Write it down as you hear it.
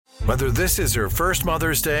Whether this is her first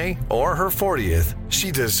Mother's Day or her 40th, she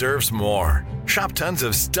deserves more. Shop tons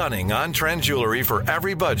of stunning on-trend jewelry for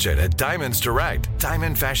every budget at Diamonds Direct.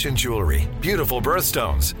 Diamond fashion jewelry, beautiful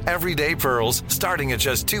birthstones, everyday pearls starting at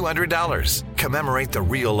just $200. Commemorate the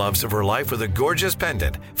real loves of her life with a gorgeous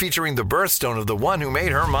pendant featuring the birthstone of the one who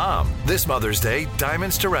made her mom. This Mother's Day,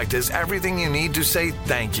 Diamonds Direct is everything you need to say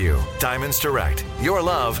thank you. Diamonds Direct. Your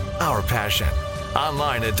love, our passion.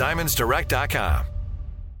 Online at diamondsdirect.com.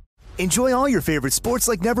 Enjoy all your favorite sports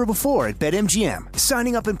like never before at BetMGM.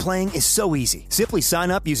 Signing up and playing is so easy. Simply sign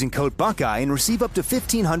up using code Buckeye and receive up to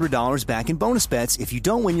 $1,500 back in bonus bets if you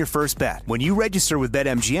don't win your first bet. When you register with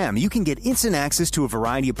BetMGM, you can get instant access to a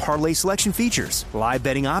variety of parlay selection features, live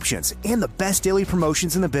betting options, and the best daily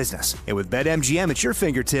promotions in the business. And with BetMGM at your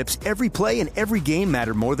fingertips, every play and every game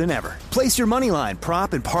matter more than ever. Place your moneyline,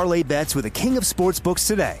 prop, and parlay bets with the king of sportsbooks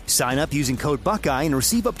today. Sign up using code Buckeye and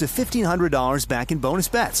receive up to $1,500 back in bonus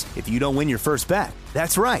bets if you don't win your first bet.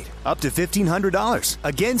 That's right, up to $1,500.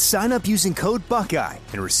 Again, sign up using code Buckeye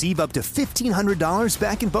and receive up to $1,500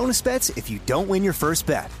 back in bonus bets if you don't win your first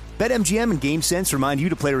bet. BetMGM and GameSense remind you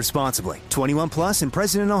to play responsibly. 21 plus and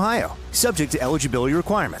present in Ohio. Subject to eligibility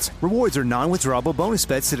requirements. Rewards are non-withdrawable bonus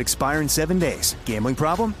bets that expire in 7 days. Gambling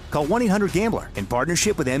problem? Call 1-800-GAMBLER in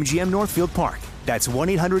partnership with MGM Northfield Park. That's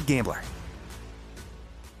 1-800-GAMBLER.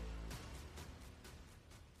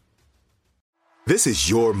 This is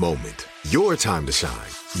your moment, your time to shine,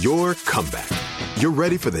 your comeback. You're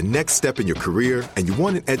ready for the next step in your career, and you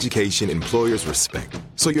want an education employers respect.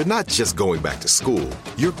 So you're not just going back to school,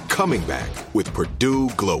 you're coming back with Purdue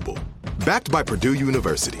Global. Backed by Purdue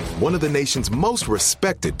University, one of the nation's most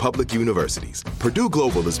respected public universities, Purdue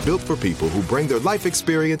Global is built for people who bring their life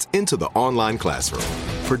experience into the online classroom.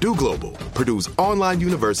 Purdue Global, Purdue's online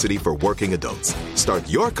university for working adults. Start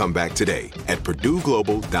your comeback today at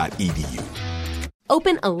purdueglobal.edu.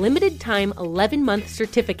 Open a limited-time 11-month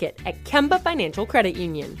certificate at Kemba Financial Credit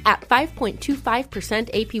Union. At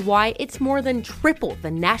 5.25% APY, it's more than triple the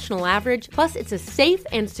national average, plus it's a safe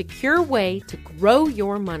and secure way to grow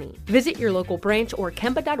your money. Visit your local branch or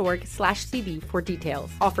kemba.org/CD for details.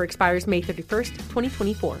 Offer expires May 31st,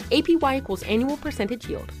 2024. APY equals annual percentage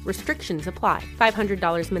yield. Restrictions apply.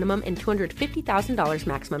 $500 minimum and $250,000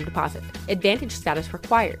 maximum deposit. Advantage status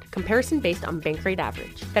required. Comparison based on bank rate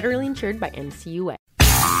average. Federally insured by NCUA.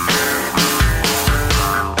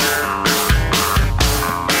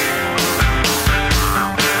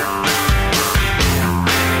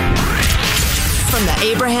 From the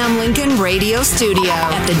Abraham Lincoln Radio Studio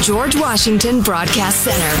at the George Washington Broadcast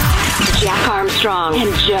Center, Jack Armstrong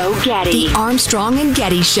and Joe Getty. The Armstrong and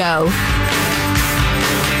Getty Show.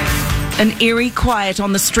 An eerie quiet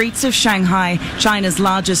on the streets of Shanghai, China's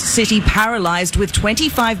largest city, paralyzed with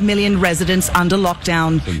 25 million residents under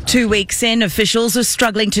lockdown. 2 weeks in, officials are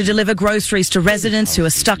struggling to deliver groceries to residents who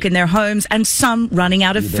are stuck in their homes and some running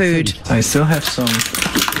out of food. I still have some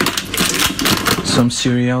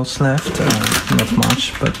cereals left, not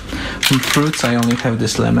much, but from fruits I only have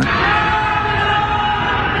this lemon.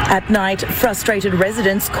 At night, frustrated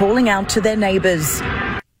residents calling out to their neighbors.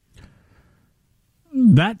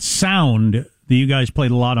 That sound that you guys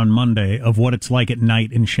played a lot on Monday of what it's like at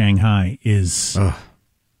night in Shanghai is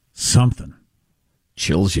something.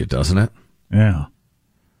 Chills you, doesn't it? Yeah.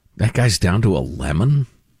 That guy's down to a lemon?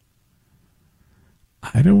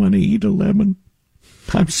 I don't want to eat a lemon.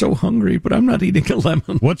 I'm so hungry, but I'm not eating a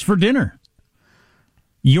lemon. What's for dinner?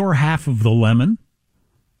 Your half of the lemon.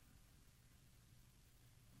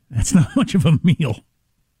 That's not much of a meal.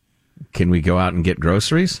 Can we go out and get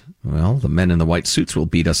groceries? Well, the men in the white suits will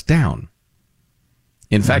beat us down.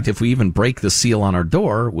 In fact, if we even break the seal on our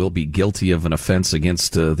door, we'll be guilty of an offense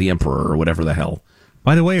against the emperor or whatever the hell.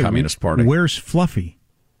 By the way, Communist Party. Where's Fluffy?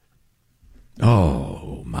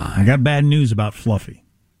 Oh, my. I got bad news about Fluffy.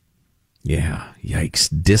 Yeah, yikes.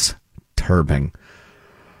 Disturbing.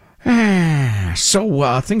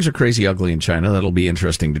 So things are crazy ugly in China. That'll be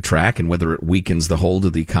interesting to track, and whether it weakens the hold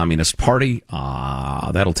of the Communist Party,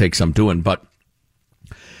 that'll take some doing. But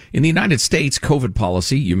in the United States, COVID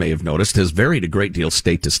policy, you may have noticed, has varied a great deal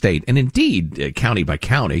state to state, and indeed county by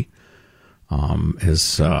county,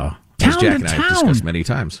 as Jack and I have discussed many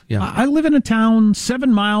times. Yeah, I live in a town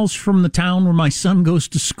 7 miles from the town where my son goes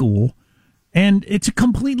to school, and it's a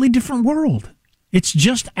completely different world. It's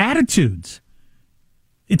just attitudes.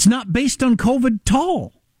 It's not based on COVID at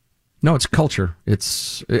all. No, it's culture.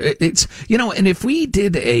 It's and if we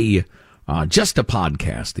did just a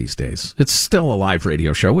podcast these days, it's still a live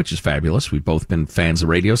radio show, which is fabulous. We've both been fans of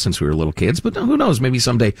radio since we were little kids, but who knows? Maybe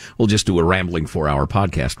someday we'll just do a rambling 4-hour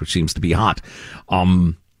podcast, which seems to be hot.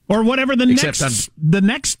 Well, Or whatever the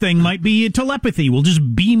next thing might be, telepathy. We'll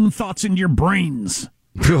just beam thoughts into your brains.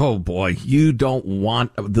 Oh, boy, you don't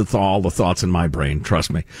want all the thoughts in my brain,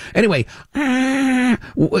 trust me. Anyway,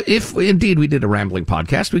 if indeed we did a rambling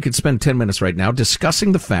podcast, we could spend 10 minutes right now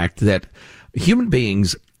discussing the fact that human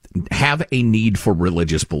beings have a need for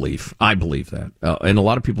religious belief. I believe that. And a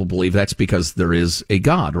lot of people believe that's because there is a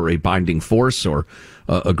God or a binding force or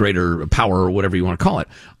a greater power or whatever you want to call it.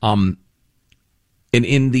 And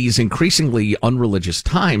in these increasingly unreligious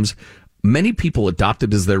times, many people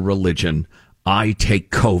adopted as their religion, I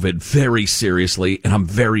take COVID very seriously and I'm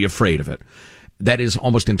very afraid of it. That is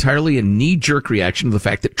almost entirely a knee-jerk reaction to the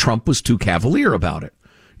fact that Trump was too cavalier about it.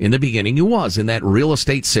 In the beginning, he was, in that real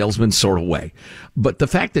estate salesman sort of way. But the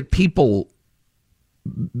fact that people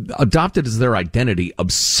adopted as their identity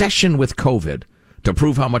obsession with COVID to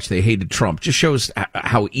prove how much they hated Trump just shows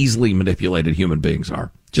how easily manipulated human beings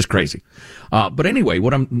are. Just crazy. But anyway,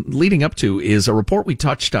 what I'm leading up to is a report we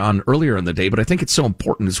touched on earlier in the day, but I think it's so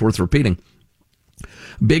important it's worth repeating.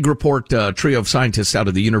 Big report, trio of scientists out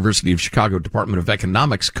of the University of Chicago Department of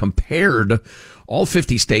Economics compared all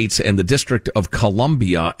 50 states and the District of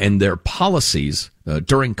Columbia and their policies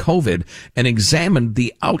during COVID and examined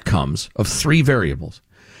the outcomes of three variables: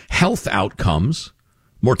 health outcomes,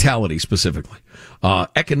 mortality specifically,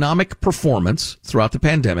 economic performance throughout the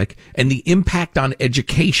pandemic, and the impact on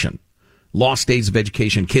education, lost days of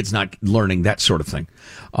education, kids not learning, that sort of thing.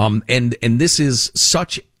 And this is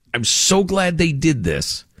such, I'm so glad they did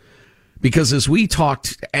this, because as we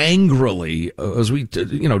talked angrily,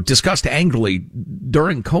 discussed angrily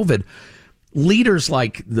during COVID, leaders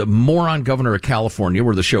like the moron governor of California,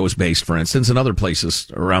 where the show is based, for instance, and other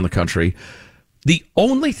places around the country, the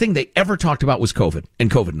only thing they ever talked about was COVID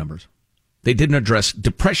and COVID numbers. They didn't address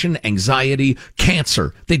depression, anxiety,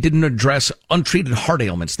 cancer. They didn't address untreated heart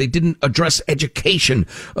ailments. They didn't address education,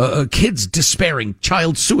 kids despairing,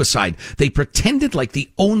 child suicide. They pretended like the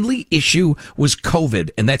only issue was COVID,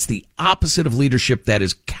 and that's the opposite of leadership. That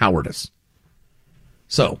is cowardice.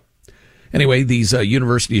 So, anyway, these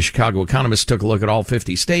University of Chicago economists took a look at all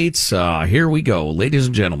 50 states. Here we go, ladies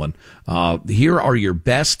and gentlemen. Here are your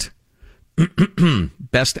best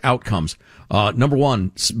outcomes. Number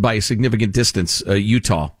one, by a significant distance,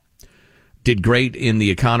 Utah did great in the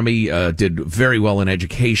economy, did very well in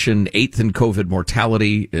education, 8th in COVID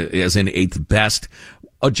mortality, as in 8th best.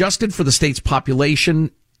 Adjusted for the state's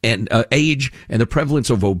population and age and the prevalence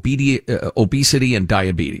of obesity and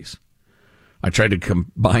diabetes. I tried to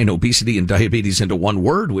combine obesity and diabetes into one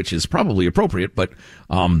word, which is probably appropriate, but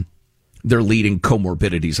they're leading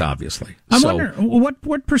comorbidities, obviously. I wonder,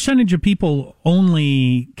 what percentage of people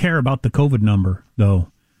only care about the COVID number,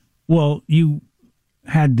 though? Well, you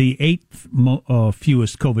had the 8th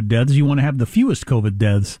fewest COVID deaths. You want to have the fewest COVID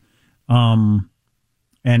deaths. And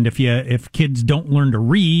if kids don't learn to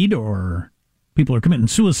read, or people are committing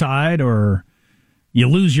suicide, or you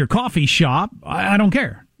lose your coffee shop, I don't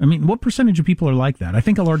care. I mean, what percentage of people are like that? I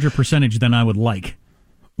think a larger percentage than I would like.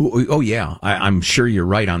 Oh, yeah. I'm sure you're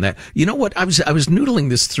right on that. You know what? I was noodling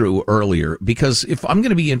this through earlier, because if I'm going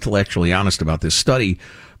to be intellectually honest about this study,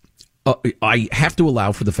 I have to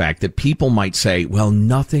allow for the fact that people might say, well,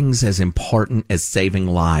 nothing's as important as saving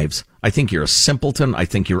lives. I think you're a simpleton. I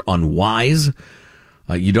think you're unwise.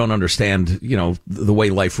 You don't understand, the way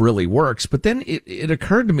life really works. But then it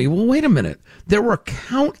occurred to me, well, wait a minute. There were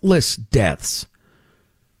countless deaths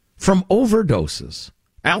from overdoses,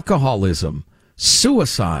 alcoholism,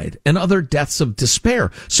 suicide, and other deaths of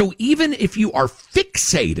despair. So even if you are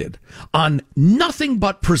fixated on nothing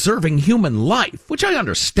but preserving human life, which I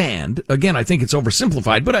understand, again, I think it's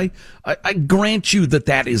oversimplified, but I grant you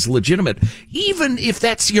that is legitimate. Even if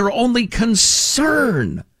that's your only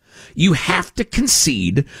concern, you have to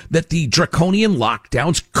concede that the draconian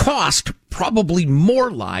lockdowns cost probably more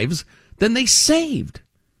lives than they saved.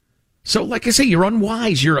 So, like I say, you're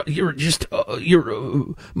unwise. You're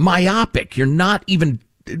myopic. You're not even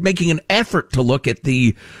making an effort to look at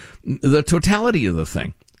the totality of the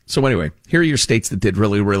thing. So anyway, here are your states that did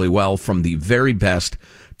really, really well, from the very best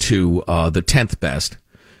to the 10th best.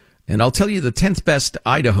 And I'll tell you, the 10th best,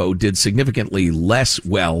 Idaho, did significantly less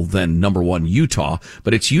well than number one, Utah.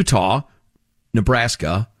 But it's Utah,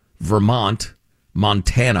 Nebraska, Vermont,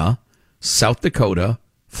 Montana, South Dakota,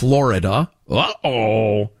 Florida,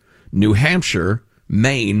 New Hampshire,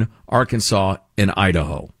 Maine, Arkansas, and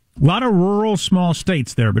Idaho. A lot of rural, small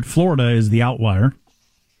states there, but Florida is the outlier.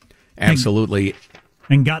 Absolutely.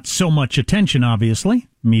 And got so much attention, obviously,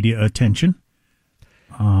 media attention,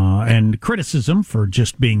 and criticism for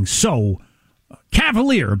just being so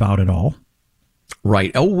cavalier about it all.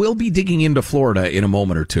 Right. Oh, we'll be digging into Florida in a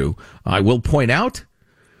moment or two. I will point out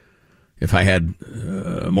If I had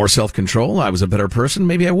more self-control, I was a better person,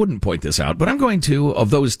 maybe I wouldn't point this out. But I'm going to.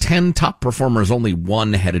 Of those 10 top performers, only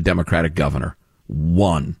one had a Democratic governor.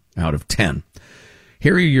 1 out of 10.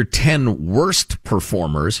 Here are your 10 worst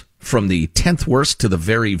performers from the 10th worst to the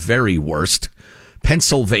very, very worst.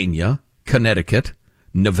 Pennsylvania, Connecticut,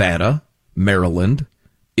 Nevada, Maryland,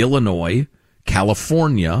 Illinois,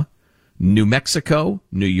 California, New Mexico,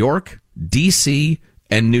 New York, D.C.,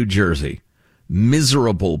 and New Jersey.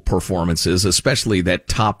 Miserable performances, especially that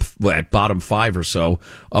bottom 5 or so.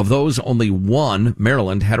 Of those, only one,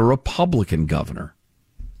 Maryland, had a Republican governor.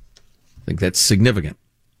 I think that's significant.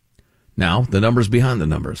 Now, the numbers behind the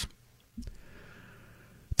numbers.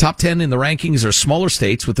 Top 10 in the rankings are smaller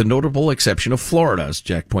states with the notable exception of Florida, as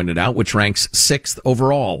Jack pointed out, which ranks 6th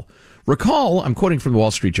overall. Recall, I'm quoting from the Wall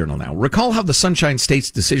Street Journal now, recall how the Sunshine State's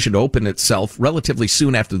decision to open itself relatively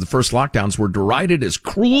soon after the first lockdowns were derided as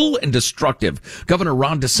cruel and destructive. Governor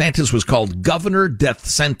Ron DeSantis was called Governor Death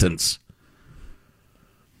Sentence.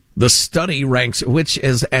 The study ranks, which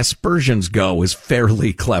as aspersions go, is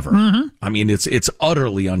fairly clever. Mm-hmm. I mean, it's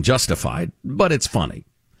utterly unjustified, but it's funny.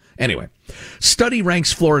 Anyway, study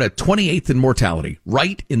ranks Florida 28th in mortality,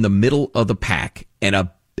 right in the middle of the pack,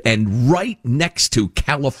 and right next to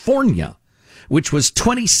California, which was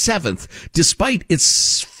 27th, despite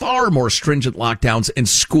its far more stringent lockdowns and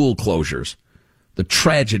school closures. The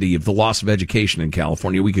tragedy of the loss of education in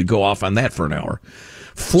California. We could go off on that for an hour.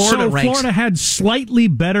 Florida had slightly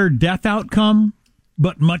better death outcome,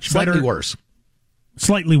 but much better. Slightly worse.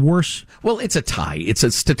 Slightly worse? Well, it's a tie. It's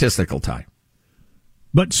a statistical tie.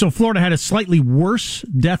 But so Florida had a slightly worse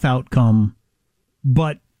death outcome,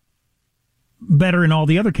 but better in all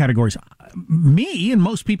the other categories. Me and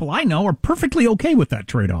most people I know are perfectly okay with that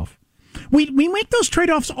trade-off. We make those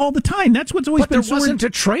trade-offs all the time. That's what's always been. But there wasn't a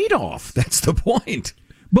trade-off. That's the point.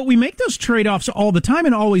 But we make those trade-offs all the time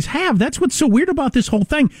and always have. That's what's so weird about this whole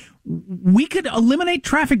thing. We could eliminate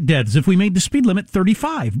traffic deaths if we made the speed limit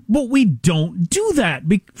 35, but we don't do that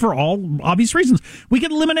for all obvious reasons. We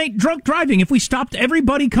could eliminate drunk driving if we stopped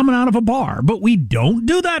everybody coming out of a bar, but we don't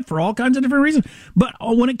do that for all kinds of different reasons. But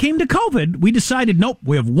when it came to COVID, we decided, nope,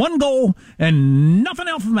 we have one goal and nothing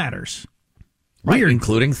else matters. Right,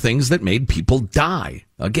 including things that made people die.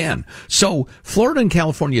 Again, so Florida and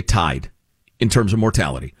California tied in terms of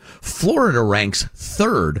mortality. Florida ranks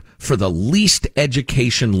 3rd for the least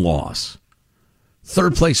education loss.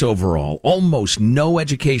 3rd place overall, almost no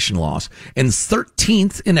education loss, and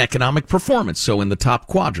 13th in economic performance, so in the top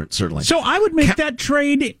quadrant, certainly. So I would make that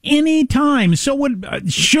trade any time. So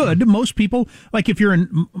should most people, like if you're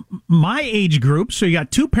in my age group, so you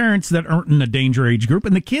got 2 parents that aren't in the danger age group,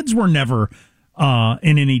 and the kids were never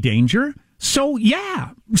in any danger. So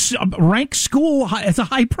yeah, rank school as a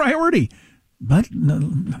high priority. But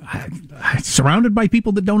surrounded by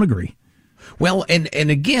people that don't agree. Well, and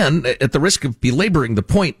again, at the risk of belaboring the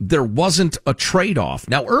point, there wasn't a trade-off.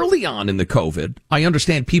 Now, early on in the COVID, I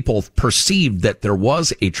understand people perceived that there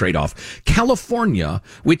was a trade-off. California,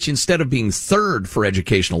 which instead of being 3rd for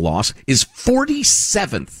educational loss, is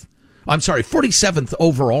 47th. I'm sorry, 47th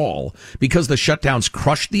overall because the shutdowns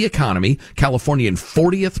crushed the economy. California in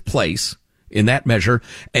 40th place in that measure.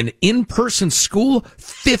 And in-person school,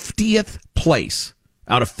 50th place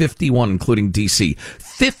out of 51, including D.C.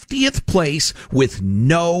 50th place with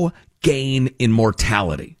no gain in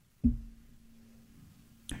mortality.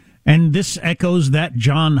 And this echoes that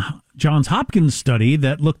Johns Hopkins study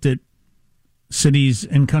that looked at cities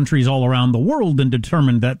and countries all around the world and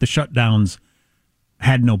determined that the shutdowns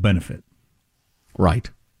had no benefit. Right.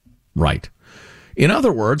 In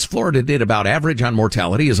other words, Florida did about average on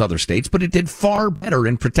mortality as other states, but it did far better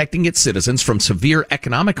in protecting its citizens from severe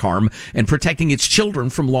economic harm and protecting its children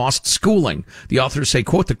from lost schooling. The authors say,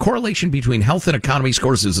 quote, the correlation between health and economy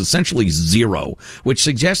scores is essentially 0, which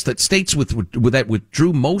suggests that states that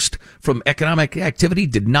withdrew most from economic activity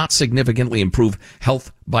did not significantly improve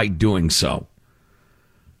health by doing so.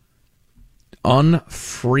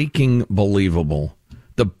 Unfreaking believable.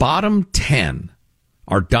 The bottom 10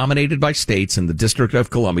 are dominated by states in the District of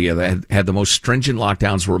Columbia that had the most stringent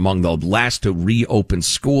lockdowns, were among the last to reopen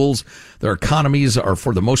schools. Their economies are,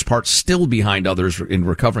 for the most part, still behind others in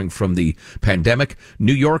recovering from the pandemic.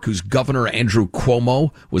 New York, whose governor, Andrew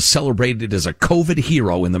Cuomo, was celebrated as a COVID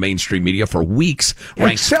hero in the mainstream media for weeks,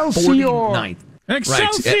 ranks 49th.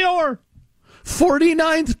 Excelsior!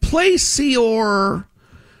 49th place, Seor.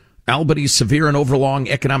 Albany's severe and overlong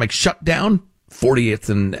economic shutdown, 40th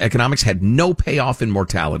in economics, had no payoff in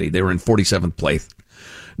mortality. They were in 47th place.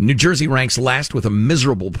 New Jersey ranks last with a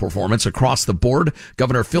miserable performance across the board.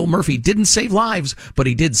 Governor Phil Murphy didn't save lives, but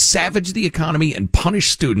he did savage the economy and punish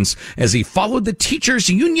students as he followed the teachers'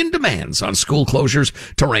 union demands on school closures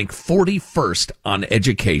to rank 41st on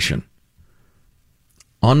education.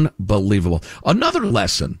 Unbelievable. Another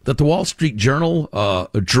lesson that the Wall Street Journal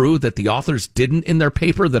drew that the authors didn't in their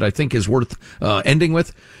paper that I think is worth ending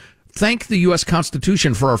with. Thank the U.S.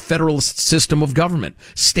 Constitution for our federalist system of government.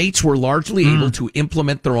 States were largely able to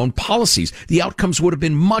implement their own policies. The outcomes would have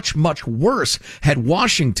been much, much worse had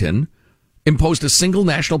Washington imposed a single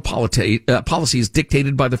national policies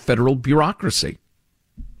dictated by the federal bureaucracy.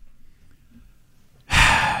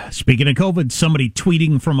 Speaking of COVID, somebody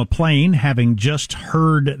tweeting from a plane, having just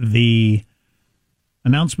heard the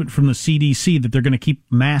announcement from the CDC that they're going to keep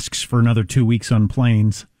masks for another 2 weeks on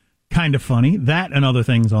planes. Kind of funny. That and other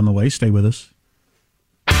things on the way. Stay with us.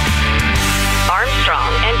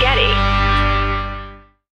 Armstrong and Getty.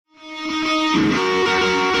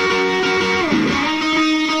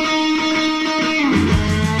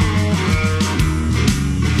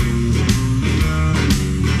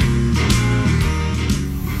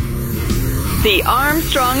 The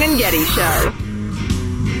Armstrong and Getty Show.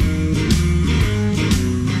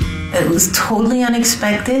 It was totally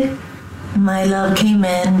unexpected. My love came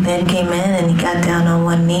in, Ben came in, and he got down on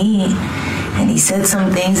one knee, and he said some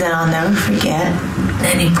things that I'll never forget.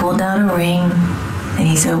 Then he pulled out a ring, and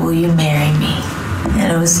he said, "Will you marry me?"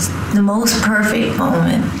 And it was the most perfect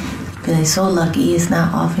moment. Feeling so lucky. It's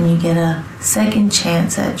not often you get a second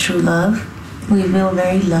chance at true love. We feel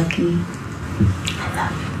very lucky. I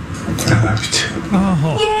love you. I love you too.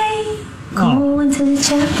 Oh. Yay! Going to the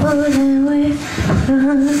chapel and we're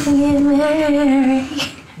gonna get married.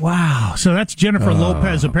 Wow. So that's Jennifer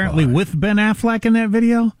Lopez apparently with Ben Affleck in that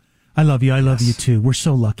video. I love you. I love you too. We're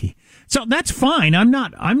so lucky. So that's fine. I'm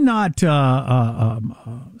not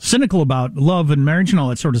cynical about love and marriage and all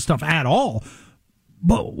that sort of stuff at all.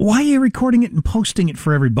 But why are you recording it and posting it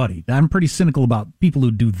for everybody? I'm pretty cynical about people who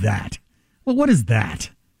do that. Well, what is that?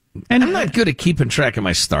 And I'm not good at keeping track of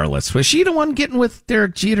my starlets. Was she the one getting with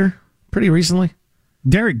Derek Jeter pretty recently?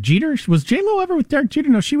 Derek Jeter? Was J-Lo ever with Derek Jeter?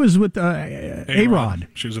 No, she was with A-Rod.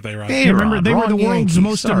 She was with A-Rod. You remember, they were the world's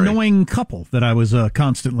most annoying couple that I was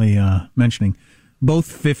constantly mentioning.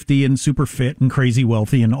 Both 50 and super fit and crazy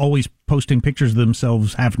wealthy and always posting pictures of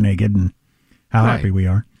themselves half naked and how happy we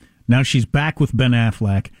are. Now she's back with Ben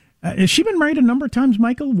Affleck. Has she been married a number of times,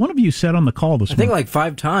 Michael? One of you said on the call this morning. I think like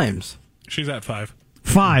 5 times. She's at 5.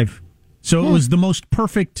 5. So it was the most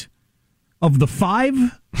perfect of the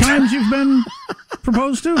 5 times you've been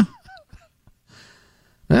proposed to?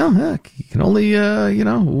 Well, heck, you can only,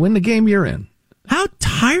 win the game you're in. How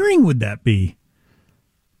tiring would that be?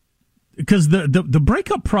 Because the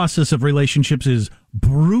breakup process of relationships is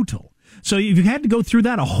brutal. So you've had to go through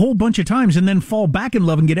that a whole bunch of times and then fall back in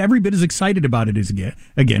love and get every bit as excited about it as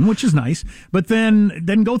again, which is nice. But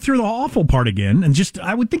then go through the awful part again, and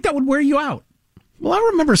I would think that would wear you out. Well, I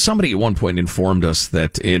remember somebody at one point informed us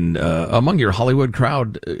that in among your Hollywood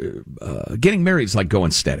crowd, getting married is like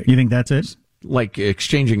going steady. You think that's it? Like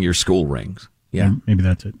exchanging your school rings. Yeah, maybe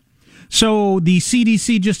that's it. So the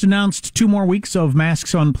CDC just announced 2 more weeks of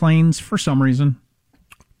masks on planes for some reason.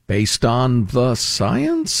 Based on the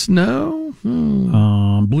science? No.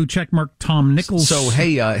 Blue checkmark Tom Nichols. So,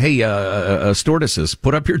 hey, stewardesses,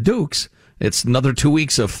 put up your dukes. It's another 2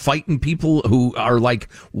 weeks of fighting people who are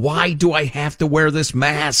like, why do I have to wear this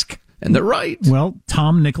mask? And they're right. Well,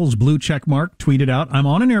 Tom Nichols, blue checkmark, tweeted out, "I'm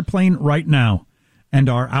on an airplane right now, and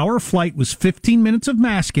our hour flight was 15 minutes of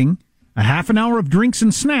masking, a half an hour of drinks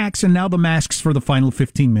and snacks, and now the masks for the final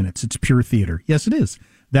 15 minutes. It's pure theater." Yes, it is.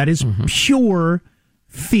 That is pure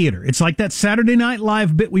theater. It's like that Saturday Night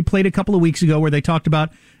Live bit we played a couple of weeks ago where they talked about,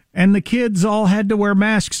 and the kids all had to wear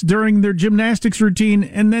masks during their gymnastics routine,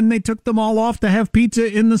 and then they took them all off to have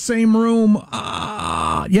pizza in the same room.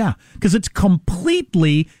 Yeah, because it's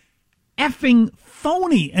completely effing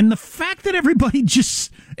phony. And the fact that everybody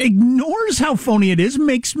just ignores how phony it is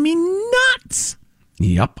makes me nuts.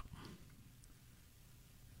 Yep.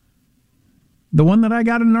 The one that I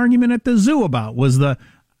got in an argument at the zoo about was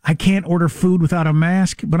I can't order food without a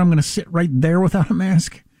mask, but I'm going to sit right there without a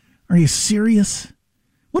mask. Are you serious?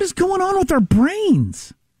 What is going on with our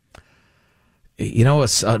brains? You know,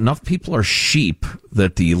 enough people are sheep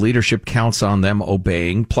that the leadership counts on them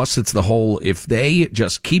obeying. Plus, it's the whole, if they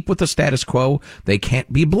just keep with the status quo, they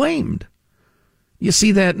can't be blamed. You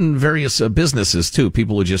see that in various businesses, too.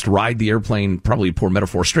 People who just ride the airplane, probably a poor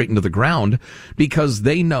metaphor, straight into the ground because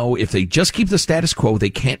they know if they just keep the status quo,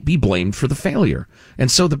 they can't be blamed for the failure.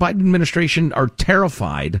 And so the Biden administration are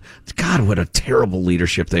terrified. God, what a terrible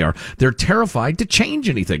leadership they are. They're terrified to change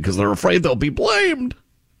anything because they're afraid they'll be blamed.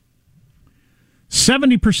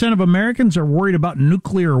 70% of Americans are worried about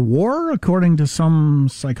nuclear war, according to some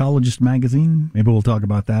Psychologist magazine. Maybe we'll talk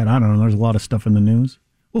about that. I don't know. There's a lot of stuff in the news.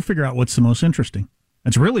 We'll figure out what's the most interesting.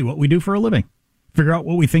 That's really what we do for a living. Figure out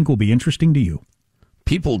what we think will be interesting to you.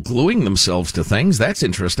 People gluing themselves to things, that's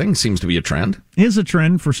interesting. Seems to be a trend. Is a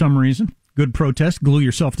trend for some reason. Good protest. Glue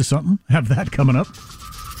yourself to something. Have that coming up.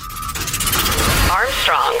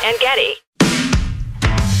 Armstrong and Getty.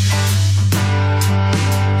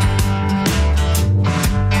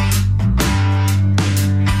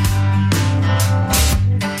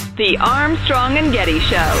 The Armstrong and Getty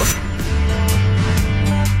Show.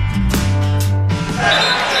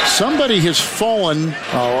 Somebody has fallen.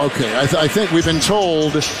 Oh, okay. I think we've been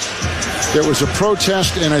told there was a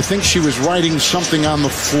protest, and I think she was writing something on the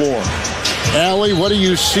floor. Allie, what do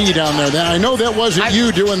you see down there? I know that wasn't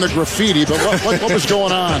you doing the graffiti, but what was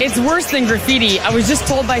going on? It's worse than graffiti. I was just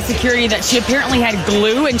told by security that she apparently had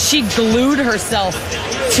glue, and she glued herself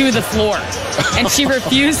to the floor, and she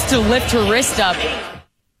refused to lift her wrist up.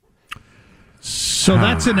 So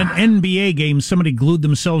that's in an NBA game. Somebody glued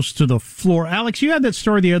themselves to the floor. Alex, you had that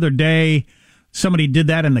story the other day. Somebody did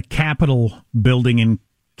that in the Capitol building in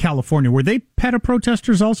California. Were they PETA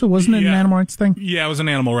protesters also? Wasn't it an animal rights thing? Yeah, it was an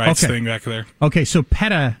animal rights thing back there. Okay, so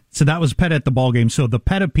PETA, that was PETA at the ball game. So the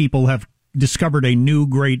PETA people have discovered a new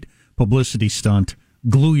great publicity stunt.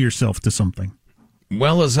 Glue yourself to something.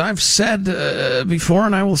 Well, as I've said before,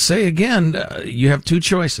 and I will say again, you have two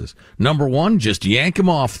choices. Number one, just yank them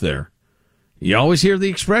off there. You always hear the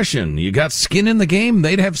expression, you got skin in the game,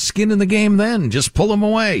 they'd have skin in the game then. Just pull them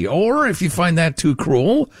away. Or if you find that too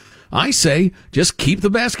cruel, I say just keep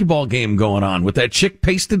the basketball game going on with that chick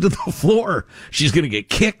pasted to the floor. She's going to get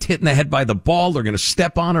kicked, hit in the head by the ball. They're going to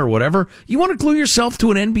step on her or whatever. You want to glue yourself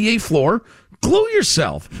to an NBA floor? Glue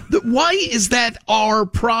yourself. Why is that our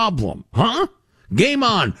problem? Huh? Game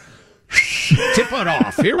on. Tip it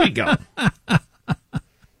off. Here we go.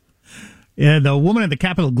 Yeah, the woman at the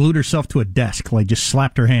Capitol glued herself to a desk, just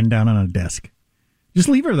slapped her hand down on a desk. Just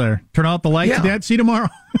leave her there. Turn out the lights, Dad. See you tomorrow.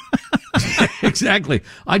 Exactly.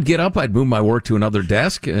 I'd get up, I'd move my work to another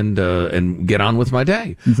desk and get on with my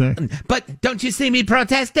day. Exactly. But don't you see me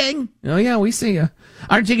protesting? Oh, yeah, we see you.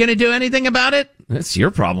 Aren't you going to do anything about it? That's your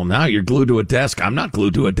problem now. You're glued to a desk. I'm not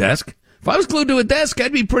glued to a desk. If I was glued to a desk,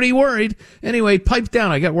 I'd be pretty worried. Anyway, pipe down.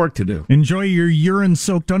 I got work to do. Enjoy your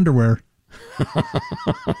urine-soaked underwear.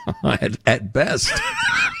 at best.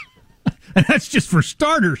 And that's just for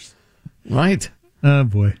starters. Right. Oh,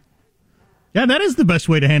 boy. Yeah, that is the best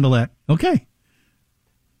way to handle that. Okay.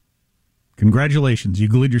 Congratulations. You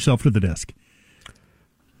glued yourself to the desk.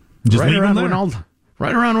 Just right around when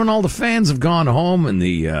all the fans have gone home and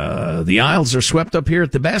the aisles are swept up here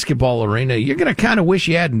at the basketball arena, you're going to kind of wish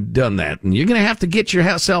you hadn't done that. And you're going to have to get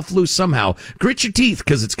yourself loose somehow. Grit your teeth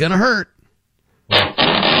because it's going to hurt.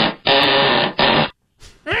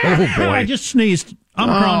 Oh, boy. I just sneezed.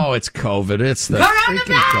 Omicron. Oh, it's COVID. It's the freaking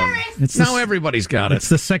COVID. It's now everybody's got it. It's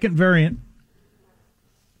the second variant.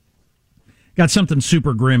 Got something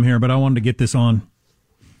super grim here, but I wanted to get this on.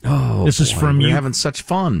 Oh, this is from We're having such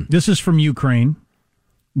fun. This is from Ukraine.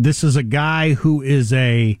 This is a guy who is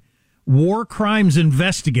a war crimes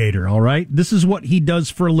investigator, all right? This is what he does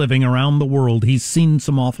for a living around the world. He's seen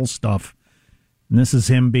some awful stuff. And this is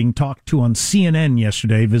him being talked to on CNN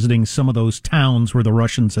yesterday, visiting some of those towns where the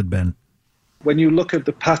Russians had been. When you look at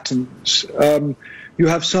the patterns, you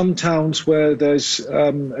have some towns where there's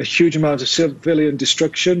a huge amount of civilian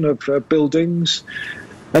destruction of buildings.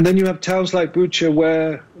 And then you have towns like Bucha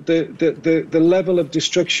where the level of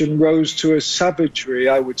destruction rose to a savagery,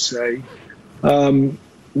 I would say,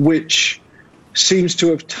 which seems to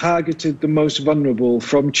have targeted the most vulnerable,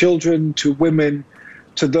 from children to women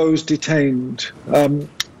to those detained.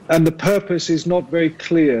 And the purpose is not very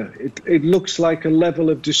clear. It looks like a level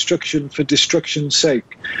of destruction for destruction's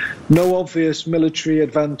sake. No obvious military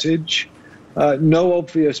advantage, no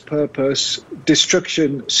obvious purpose.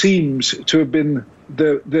 Destruction seems to have been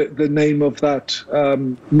the name of that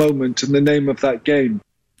moment and the name of that game.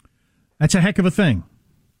 That's a heck of a thing.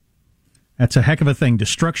 That's a heck of a thing.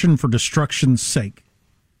 Destruction for destruction's sake.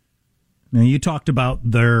 Now, you talked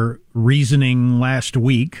about their reasoning last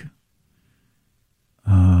week,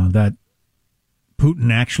 that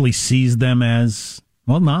Putin actually sees them as,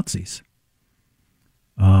 Nazis.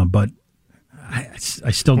 But I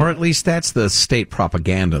still... Or at least that's the state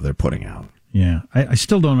propaganda they're putting out. Yeah, I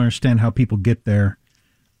still don't understand how people get there.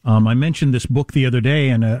 I mentioned this book the other day,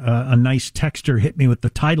 and a nice texter hit me with the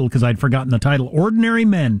title because I'd forgotten the title, Ordinary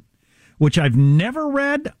Men, which I've never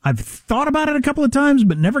read. I've thought about it a couple of times,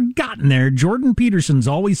 but never gotten there. Jordan Peterson's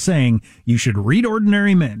always saying you should read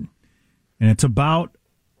Ordinary Men. And it's about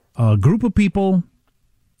a group of people,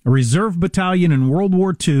 a reserve battalion in World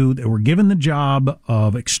War II that were given the job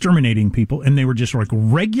of exterminating people, and they were just like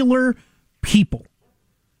regular people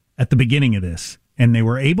at the beginning of this, and they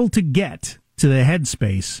were able to get to the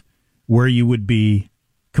headspace where you would be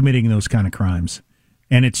committing those kind of crimes.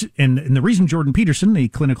 And it's and the reason Jordan Peterson, the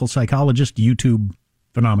clinical psychologist, YouTube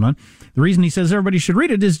phenomenon, the reason he says everybody should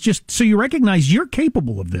read it is just so you recognize you're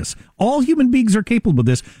capable of this. All human beings are capable of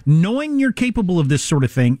this. Knowing you're capable of this sort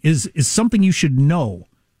of thing is something you should know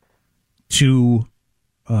to,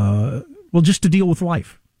 just to deal with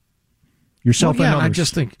life. Yourself and others. I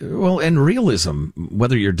just think, and realism,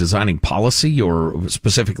 whether you're designing policy or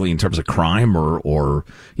specifically in terms of crime or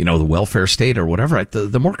the welfare state or whatever,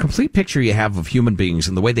 the more complete picture you have of human beings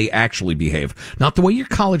and the way they actually behave, not the way your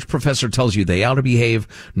college professor tells you they ought to behave,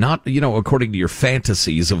 not, according to your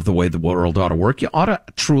fantasies of the way the world ought to work, you ought to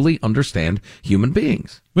truly understand human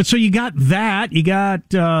beings. But so you got that, you got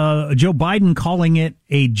Joe Biden calling it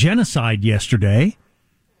a genocide yesterday.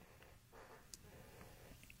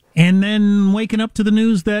 And then waking up to the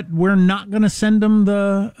news that we're not going to send them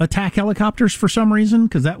the attack helicopters for some reason,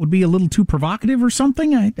 because that would be a little too provocative or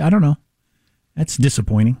something. I don't know. That's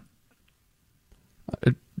disappointing.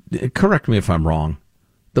 Correct me if I'm wrong.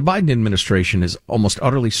 The Biden administration is almost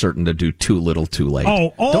utterly certain to do too little too late.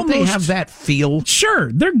 Oh, almost. Don't they have that feel?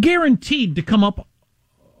 Sure. They're guaranteed to come up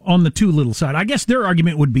on the too little side. I guess their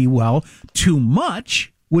argument would be, well, too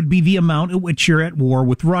much would be the amount at which you're at war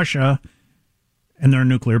with Russia and their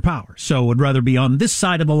nuclear power. So would rather be on this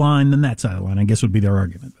side of the line than that side of the line, I guess would be their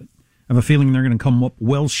argument. But I have a feeling they're going to come up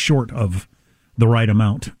well short of the right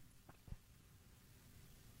amount.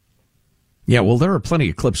 Yeah, well, there are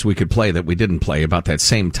plenty of clips we could play that we didn't play about that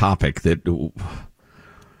same topic that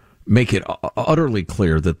make it utterly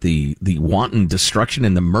clear that the wanton destruction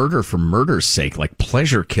and the murder for murder's sake, like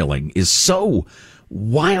pleasure killing, is so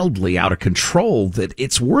wildly out of control that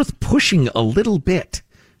it's worth pushing a little bit,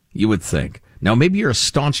 you would think. Now, maybe you're a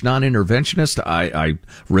staunch non-interventionist. I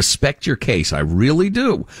respect your case. I really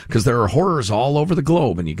do, because there are horrors all over the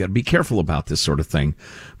globe, and you got to be careful about this sort of thing.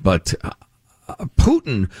 But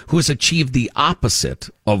Putin, who has achieved the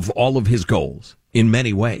opposite of all of his goals in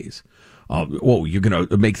many ways. You're going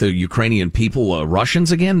to make the Ukrainian people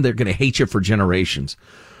Russians again? They're going to hate you for generations.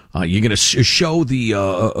 You're going to show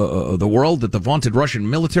the world that the vaunted Russian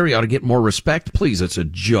military ought to get more respect? Please, it's a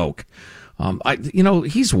joke.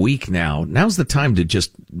 He's weak now. Now's the time to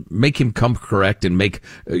just make him come correct and make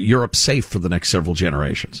Europe safe for the next several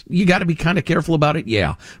generations. You got to be kind of careful about it,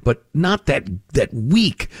 yeah, but not that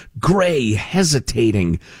weak, gray,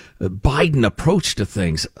 hesitating Biden approach to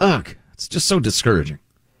things. Ugh, it's just so discouraging.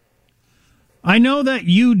 I know that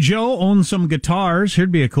you, Joe, own some guitars.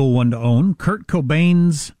 Here'd be a cool one to own. Kurt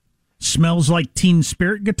Cobain's Smells Like Teen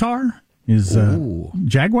Spirit guitar is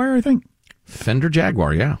Jaguar, I think. Fender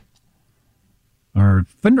Jaguar, yeah. Or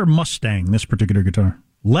Fender Mustang, this particular guitar.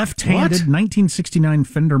 Left-handed, 1969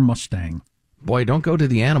 Fender Mustang. Boy, don't go to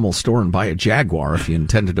the animal store and buy a Jaguar if you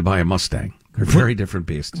intended to buy a Mustang. They're very different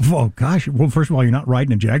beasts. Oh, gosh. Well, first of all, you're not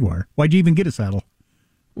riding a Jaguar. Why'd you even get a saddle?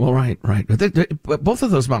 Well, right. But both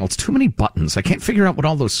of those models, too many buttons. I can't figure out what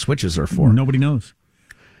all those switches are for. Nobody knows.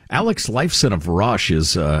 Alex Lifeson of Rush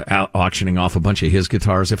is auctioning off a bunch of his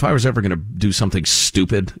guitars. If I was ever going to do something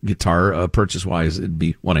stupid guitar purchase-wise, it'd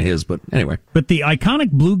be one of his. But anyway. But the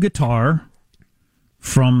iconic blue guitar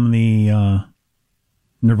from the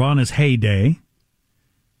Nirvana's heyday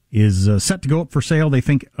is set to go up for sale. They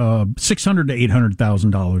think $600,000 to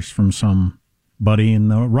 $800,000 from somebody in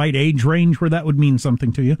the right age range where that would mean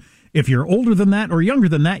something to you. If you're older than that or younger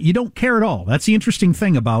than that, you don't care at all. That's the interesting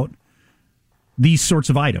thing about these sorts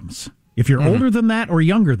of items. If you're older than that or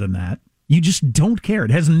younger than that, you just don't care. It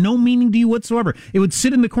has no meaning to you whatsoever. It would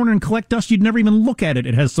sit in the corner and collect dust. You'd never even look at it.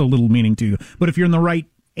 It has so little meaning to you. But if you're in the right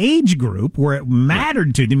age group where it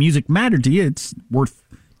mattered to, the music mattered to you, it's worth,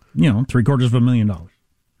 $750,000.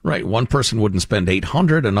 Right. One person wouldn't spend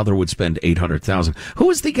 $800,000, another would spend $800,000. Who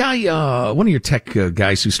was the guy, one of your tech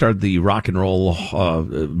guys who started the rock and roll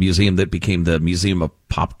museum that became the Museum of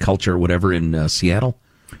Pop Culture, whatever, in Seattle?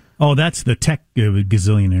 Oh, that's the tech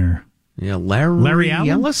gazillionaire. Yeah, Larry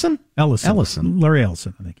Ellison? Ellison. Larry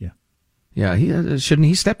Ellison, I think, yeah. Yeah, shouldn't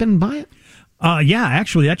he step in and buy it? Yeah,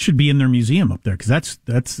 actually, that should be in their museum up there, because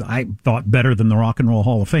that's I thought better than the Rock and Roll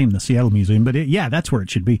Hall of Fame, the Seattle Museum. But that's where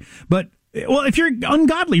it should be. But, well, if you're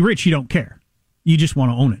ungodly rich, you don't care. You just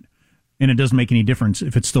want to own it. And it doesn't make any difference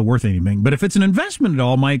if it's still worth anything. But if it's an investment at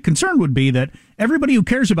all, my concern would be that everybody who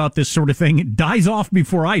cares about this sort of thing dies off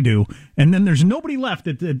before I do, and then there's nobody left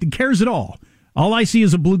that cares at all. All I see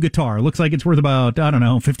is a blue guitar. It looks like it's worth about, I don't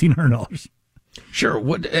know, $1,500.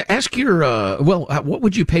 Sure. Ask your, what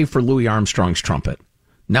would you pay for Louis Armstrong's trumpet?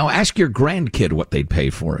 Now ask your grandkid what they'd pay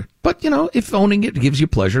for it. But, if owning it gives you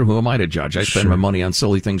pleasure, who am I to judge? I spend my money on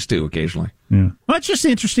silly things, too, occasionally. Yeah. Well, it's just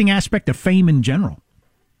the interesting aspect of fame in general.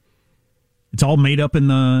 It's all made up in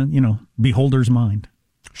the, beholder's mind.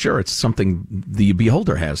 Sure, it's something the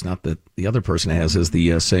beholder has, not that the other person has, as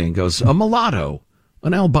the saying goes. A mulatto,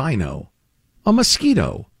 an albino, a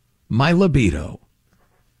mosquito, my libido.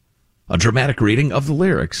 A dramatic reading of the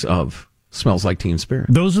lyrics of Smells Like Teen Spirit.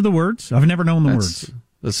 Those are the words? I've never known the words.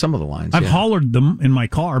 That's some of the lines. I've hollered them in my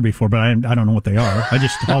car before, but I don't know what they are. I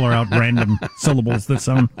just holler out random syllables that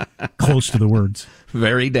sound close to the words.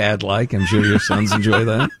 Very dad-like. I'm sure your sons enjoy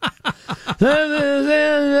that.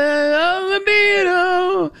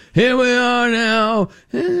 Here we are now.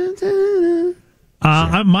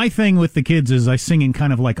 My thing with the kids is I sing in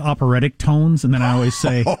kind of like operatic tones, and then I always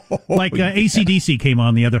say, AC/DC came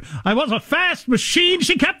on the other. I was a fast machine.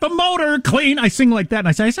 She kept the motor clean. I sing like that, and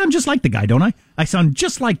I say, I sound just like the guy, don't I? I sound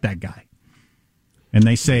just like that guy. And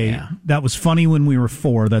they say, that was funny when we were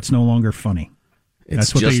 4. That's no longer funny.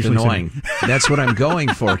 It's just annoying. That's what I'm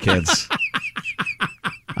going for, kids.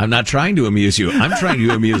 I'm not trying to amuse you. I'm trying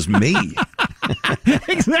to amuse me.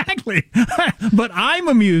 Exactly. But I'm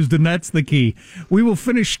amused, and that's the key. We will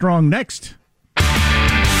finish strong next.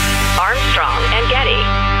 Armstrong and Getty.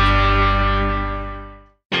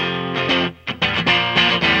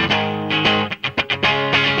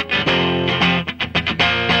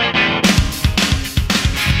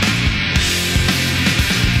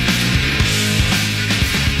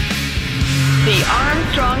 The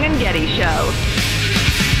Armstrong and Getty Show.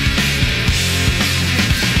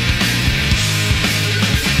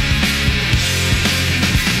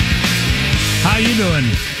 How you doing?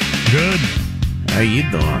 Good. How you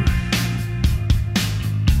doing?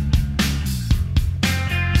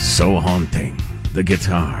 So haunting. The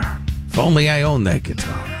guitar. If only I owned that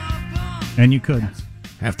guitar. And you could.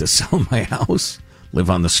 Have to sell my house,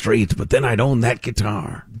 live on the street, but then I'd own that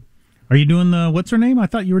guitar. Are you doing the what's her name? I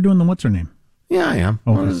thought you were doing the what's her name. Yeah, I am.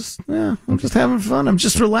 Okay. I'm just having fun. I'm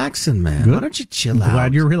just relaxing, man. Good. Why don't you chill out?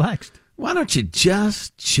 Glad you're relaxed. Why don't you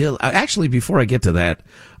just chill? Actually, before I get to that,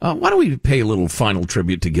 why don't we pay a little final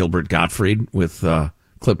tribute to Gilbert Gottfried with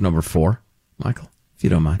clip number 4, Michael, if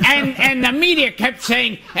you don't mind. And the media kept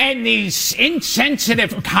saying, and these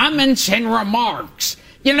insensitive comments and remarks.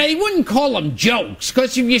 They wouldn't call them jokes,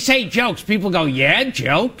 because if you say jokes, people go, yeah,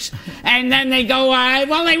 jokes. And then they go,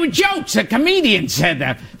 well, they were jokes. A comedian said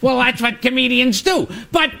that. Well, that's what comedians do.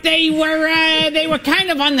 But they were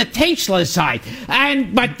kind of on the tasteless side.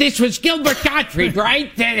 But this was Gilbert Gottfried,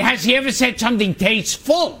 right? Has he ever said something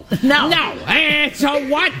tasteful? No. No. So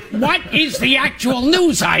what is the actual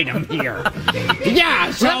news item here?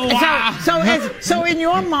 Yeah, So in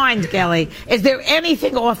your mind, Kelly, is there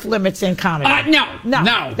anything off limits in comedy? No.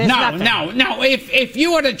 If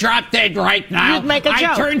you were to drop dead right now, you'd make a joke.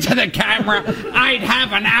 I'd turn to the camera, I'd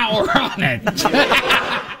have an hour on it.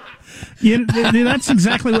 That's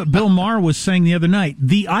exactly what Bill Maher was saying the other night.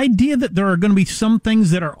 The idea that there are going to be some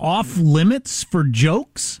things that are off limits for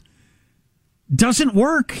jokes doesn't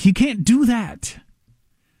work. You can't do that.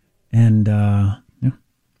 And,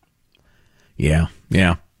 Yeah.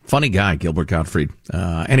 Funny guy, Gilbert Gottfried.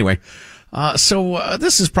 Anyway. So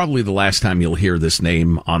this is probably the last time you'll hear this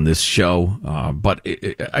name on this show, but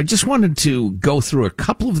I just wanted to go through a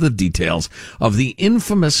couple of the details of the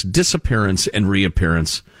infamous disappearance and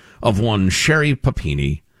reappearance of one Sherry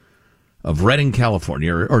Papini of Redding,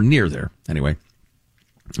 California, or near there, anyway,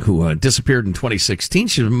 who disappeared in 2016.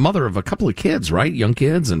 She was a mother of a couple of kids, right? Young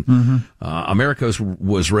kids. And America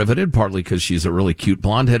was riveted, partly because she's a really cute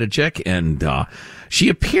blonde-headed chick. And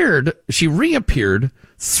she reappeared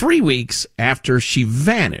 3 weeks after she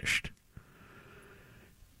vanished.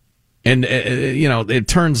 And, it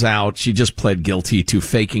turns out she just pled guilty to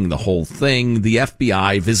faking the whole thing. The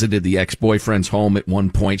FBI visited the ex-boyfriend's home at one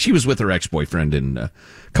point. She was with her ex-boyfriend in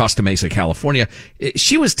Costa Mesa, California.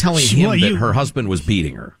 She was telling him that her husband was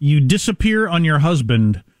beating her. You disappear on your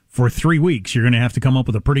husband for 3 weeks. You're going to have to come up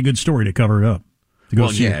with a pretty good story to cover it up.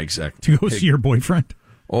 Exactly. To go see your boyfriend.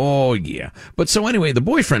 Oh, yeah. But so anyway, the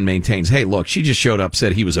boyfriend maintains, hey, look, she just showed up,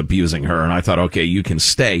 said he was abusing her, and I thought, okay, you can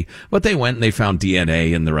stay. But they went and they found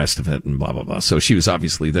DNA and the rest of it and blah, blah, blah. So she was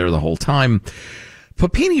obviously there the whole time.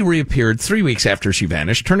 Papini reappeared 3 weeks after she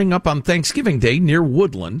vanished, turning up on Thanksgiving Day near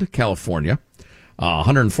Woodland, California.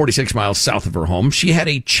 146 miles south of her home. She had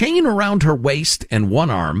a chain around her waist and one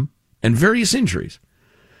arm and various injuries.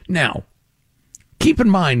 Now, keep in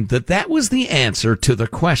mind that was the answer to the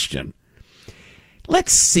question.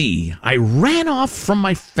 Let's see. I ran off from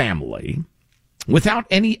my family without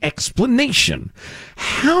any explanation.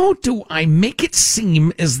 How do I make it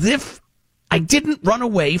seem as if I didn't run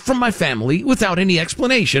away from my family without any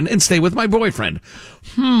explanation and stay with my boyfriend?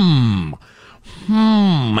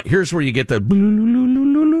 Here's where you get the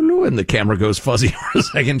and the camera goes fuzzy for a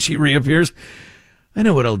second. She reappears. I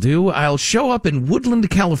know what I'll do. I'll show up in Woodland,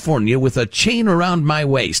 California with a chain around my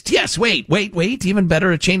waist. Yes, wait. Even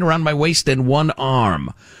better, a chain around my waist and one arm.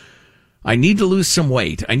 I need to lose some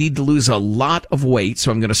weight. I need to lose a lot of weight,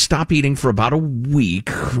 so I'm going to stop eating for about a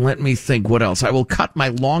week. Let me think what else. I will cut my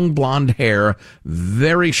long blonde hair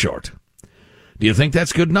very short. Do you think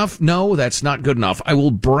that's good enough? No, that's not good enough. I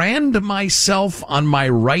will brand myself on my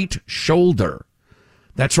right shoulder.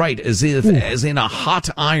 That's right, as in a hot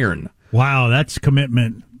iron. Wow, that's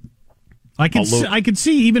commitment. I could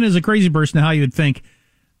see, even as a crazy person, how you would think.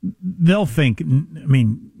 They'll think,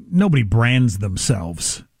 nobody brands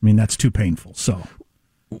themselves. That's too painful, so.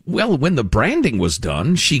 Well, when the branding was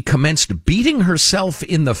done, she commenced beating herself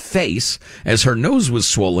in the face as her nose was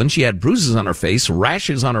swollen. She had bruises on her face,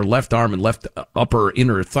 rashes on her left arm and left upper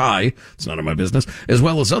inner thigh. It's none of my business. As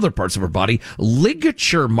well as other parts of her body.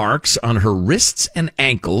 Ligature marks on her wrists and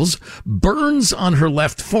ankles, burns on her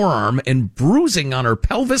left forearm, and bruising on her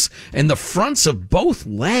pelvis and the fronts of both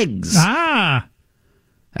legs.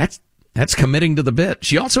 That's committing to the bit.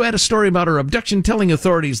 She also had a story about her abduction, telling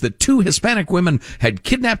authorities that 2 Hispanic women had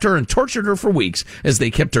kidnapped her and tortured her for weeks as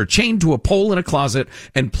they kept her chained to a pole in a closet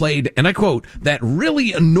and played, and I quote, that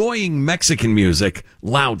really annoying Mexican music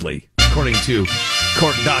loudly, according to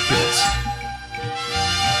court documents.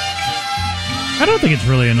 I don't think it's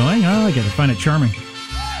really annoying. I like it. I find it charming.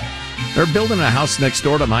 They're building a house next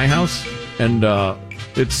door to my house, and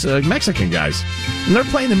it's Mexican guys. And they're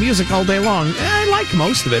playing the music all day long. I like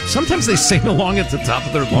most of it. Sometimes they sing along at the top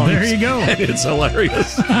of their lungs. There you go. And it's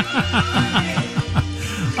hilarious.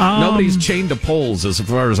 Nobody's chained to poles as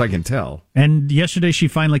far as I can tell. And yesterday she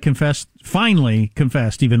finally confessed,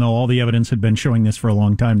 even though all the evidence had been showing this for a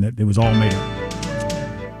long time, that it was all made up.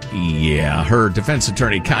 Yeah, her defense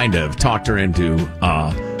attorney kind of talked her into,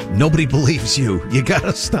 nobody believes you. You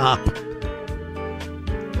gotta stop.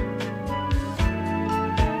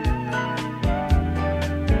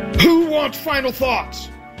 Who wants final thoughts?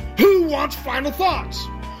 Who wants final thoughts?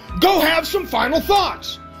 Go have some final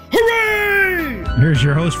thoughts. Hooray! Here's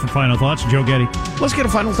your host for Final Thoughts, Joe Getty. Let's get a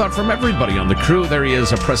final thought from everybody on the crew. There he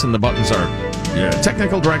is, pressing the buttons. Our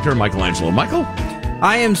technical director, Michelangelo. Michael?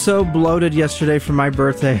 I am so bloated yesterday for my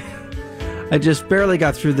birthday. I just barely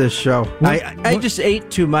got through this show. I just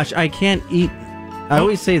ate too much. I can't eat. I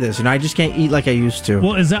always say this, I just can't eat like I used to.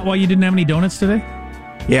 Well, is that why you didn't have any donuts today?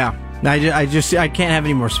 Yeah. I can't have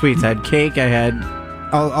any more sweets. I had cake. I had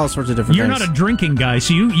all sorts of different things. You're not a drinking guy,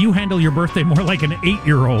 so you handle your birthday more like an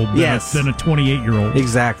 8-year-old than a 28-year-old.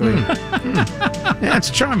 Exactly. That's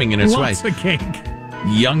charming in its way. Lots of cake.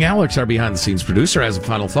 Young Alex, our behind-the-scenes producer, has a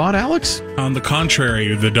final thought. Alex? On the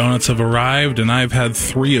contrary, the donuts have arrived, and I've had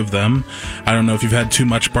 3 of them. I don't know if you've had too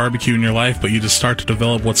much barbecue in your life, but you just start to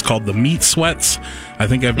develop what's called the meat sweats. I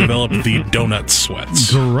think I've developed the donut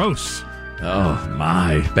sweats. Gross. Oh,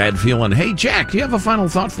 my. Bad feeling. Hey, Jack, do you have a final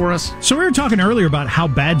thought for us? So we were talking earlier about how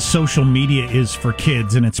bad social media is for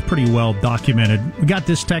kids, and it's pretty well documented. We got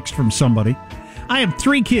this text from somebody. I have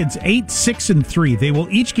 3 kids, 8, 6, and 3. They will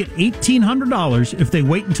each get $1,800 if they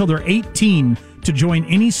wait until they're 18 to join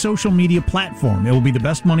any social media platform. It will be the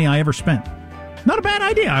best money I ever spent. Not a bad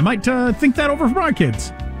idea. I might think that over for our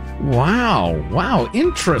kids. Wow,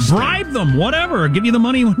 interesting. Bribe them, whatever. Give you the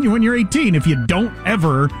money when you're 18 if you don't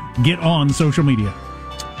ever get on social media.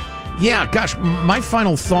 Yeah, gosh, my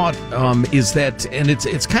final thought is that, and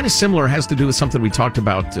it's kind of similar, has to do with something we talked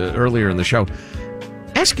about earlier in the show.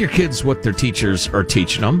 Ask your kids what their teachers are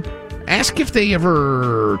teaching them. Ask if they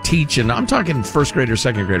ever teach, and I'm talking first graders,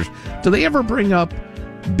 second graders, do they ever bring up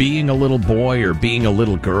being a little boy or being a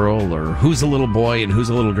little girl or who's a little boy and who's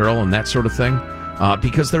a little girl and that sort of thing?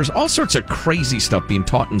 Because there's all sorts of crazy stuff being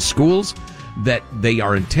taught in schools that they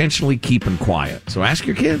are intentionally keeping quiet. So ask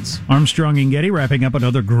your kids. Armstrong and Getty wrapping up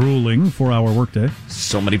another grueling 4-hour workday.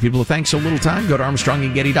 So many people to thank, so little time. Go to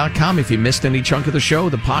ArmstrongandGetty.com. If you missed any chunk of the show,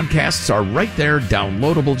 the podcasts are right there,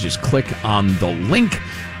 downloadable. Just click on the link.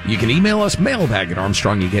 You can email us, mailbag at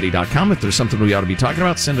ArmstrongandGetty.com. If there's something we ought to be talking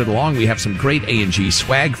about, send it along. We have some great A&G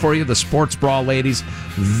swag for you. The sports bra ladies,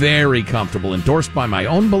 very comfortable, endorsed by my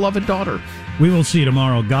own beloved daughter. We will see you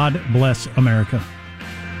tomorrow. God bless America.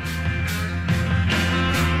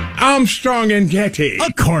 Armstrong and Getty.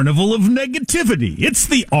 A carnival of negativity. It's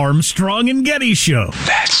the Armstrong and Getty Show.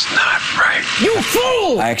 That's not right. You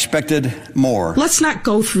fool! I expected more. Let's not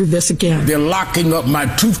go through this again. They're locking up my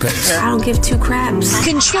toothpaste. I don't give two craps.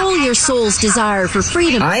 Control your soul's desire for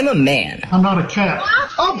freedom. I'm a man. I'm not a cat.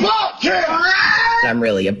 A bobcat! I'm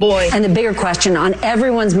really a boy. And the bigger question on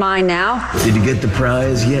everyone's mind now. Did you get the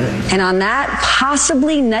prize yet? And on that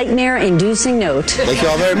possibly nightmare-inducing note. Thank you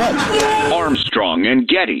all very much. Armstrong and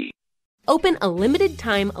Getty. Open a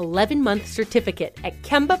limited-time 11-month certificate at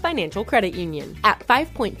Kemba Financial Credit Union. At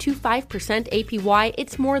 5.25% APY,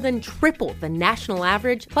 it's more than triple the national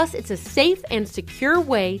average, plus it's a safe and secure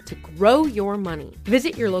way to grow your money.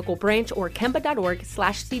 Visit your local branch or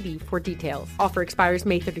kemba.org/cd for details. Offer expires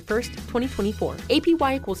May 31st, 2024.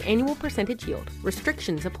 APY equals annual percentage yield.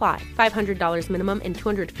 Restrictions apply. $500 minimum and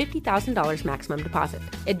 $250,000 maximum deposit.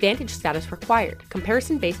 Advantage status required.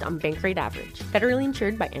 Comparison based on bank rate average. Federally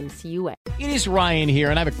insured by NCUA. It is Ryan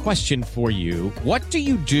here, and I have a question for you. What do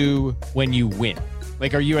you do when you win?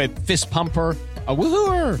 Like, are you a fist pumper, a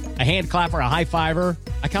woo-hooer, a hand clapper, a high fiver?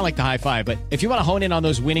 I kind of like the high five, but if you want to hone in on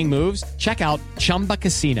those winning moves, check out Chumba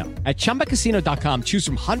Casino. At ChumbaCasino.com, choose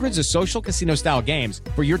from hundreds of social casino-style games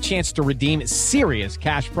for your chance to redeem serious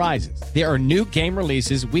cash prizes. There are new game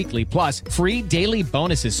releases weekly, plus free daily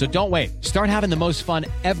bonuses, so don't wait. Start having the most fun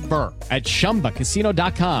ever at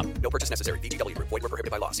ChumbaCasino.com. No purchase necessary. VGW. Void where prohibited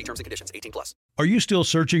by law. See terms and conditions. 18+. Are you still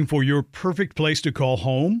searching for your perfect place to call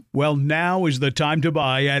home? Well, now is the time to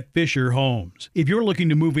buy at Fisher Homes. If you're looking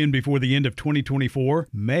to move in before the end of 2024,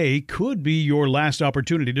 May could be your last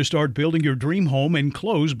opportunity to start building your dream home and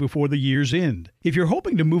close before the year's end. If you're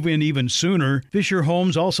hoping to move in even sooner, Fisher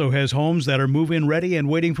Homes also has homes that are move-in ready and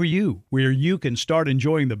waiting for you, where you can start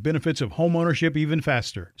enjoying the benefits of homeownership even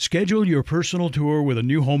faster. Schedule your personal tour with a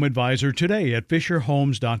new home advisor today at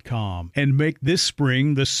FisherHomes.com and make this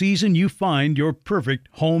spring the season you find your perfect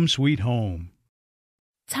home sweet home.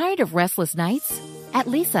 Tired of restless nights? At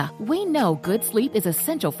Leesa, we know good sleep is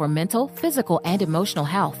essential for mental, physical, and emotional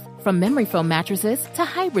health. From memory foam mattresses to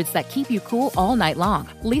hybrids that keep you cool all night long,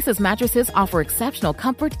 Leesa's mattresses offer exceptional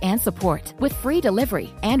comfort and support with free delivery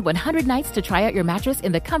and 100 nights to try out your mattress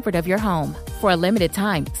in the comfort of your home. For a limited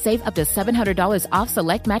time, save up to $700 off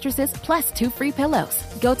select mattresses plus 2 free pillows.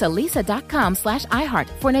 Go to Leesa.com/iHeart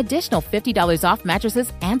for an additional $50 off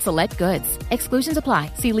mattresses and select goods. Exclusions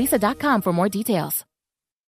apply. See Leesa.com for more details.